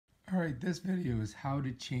Alright, this video is how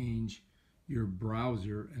to change your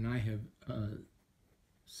browser, and I have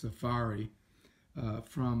Safari,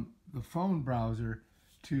 from the phone browser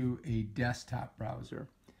to a desktop browser.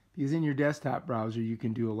 Because in your desktop browser you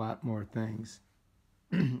can do a lot more things.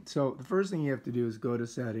 So the first thing you have to do is go to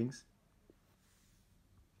Settings.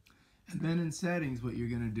 And then in Settings what you're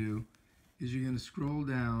going to do is you're going to scroll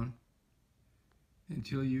down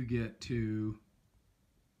until you get to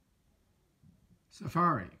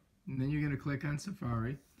Safari. And then you're going to click on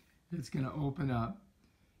Safari. It's going to open up.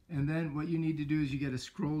 And then what you need to do is you got to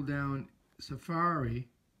scroll down Safari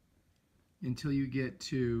until you get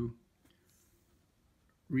to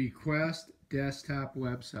Request Desktop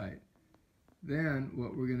Website. Then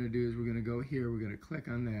what we're going to do is we're going to go here, we're going to click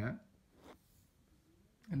on that.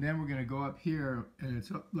 And then we're going to go up here and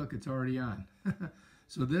it's, look, it's already on.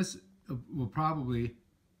 So this will probably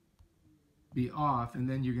be off, and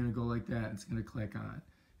then you're going to go like that. It's going to click on.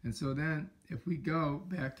 And so then if we go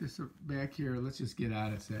back here, let's just get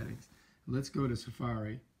out of Settings. Let's go to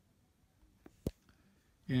Safari.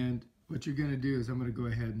 And what you're going to do is I'm going to go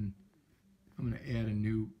ahead and I'm going to add a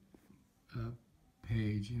new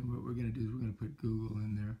page. And what we're going to do is we're going to put Google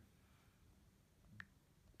in there.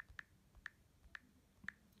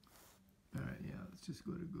 All right, yeah, let's just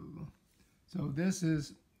go to Google. So this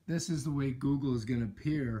is the way Google is going to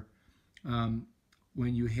appear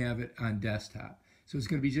when you have it on desktop. So it's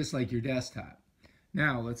going to be just like your desktop.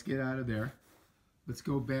 Now let's get out of there. Let's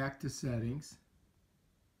go back to Settings,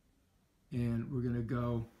 and we're going to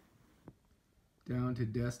go down to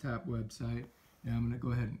Desktop Website. And I'm going to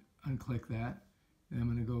go ahead and unclick that. And I'm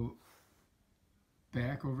going to go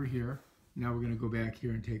back over here. Now we're going to go back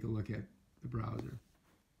here and take a look at the browser.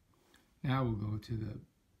 Now we'll go to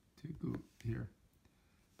Google here.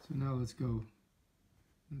 So now let's go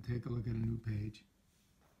and take a look at a new page.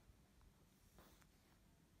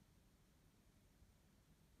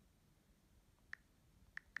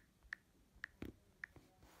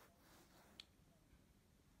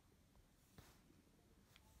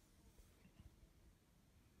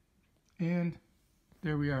 And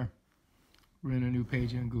there we are. We're in a new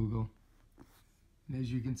page on Google. And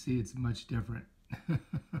as you can see, it's much different. I'm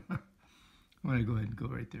going to go ahead and go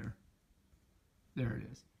right there. There it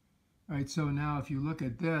is. All right, so now if you look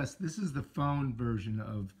at this, this is the phone version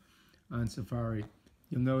of on Safari.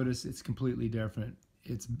 You'll notice it's completely different.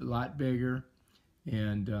 It's a lot bigger,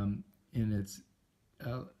 and it's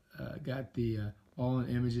got the all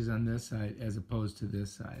in images on this side as opposed to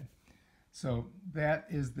this side. So that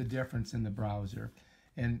is the difference in the browser.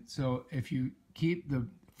 And so if you keep the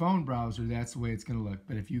phone browser, that's the way it's going to look.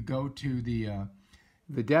 But if you go to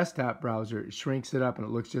the desktop browser, it shrinks it up and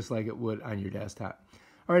it looks just like it would on your desktop.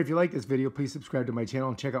 All right, if you like this video, please subscribe to my channel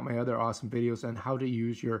and check out my other awesome videos on how to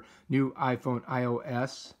use your new iPhone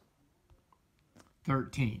iOS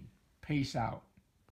 13. Peace out.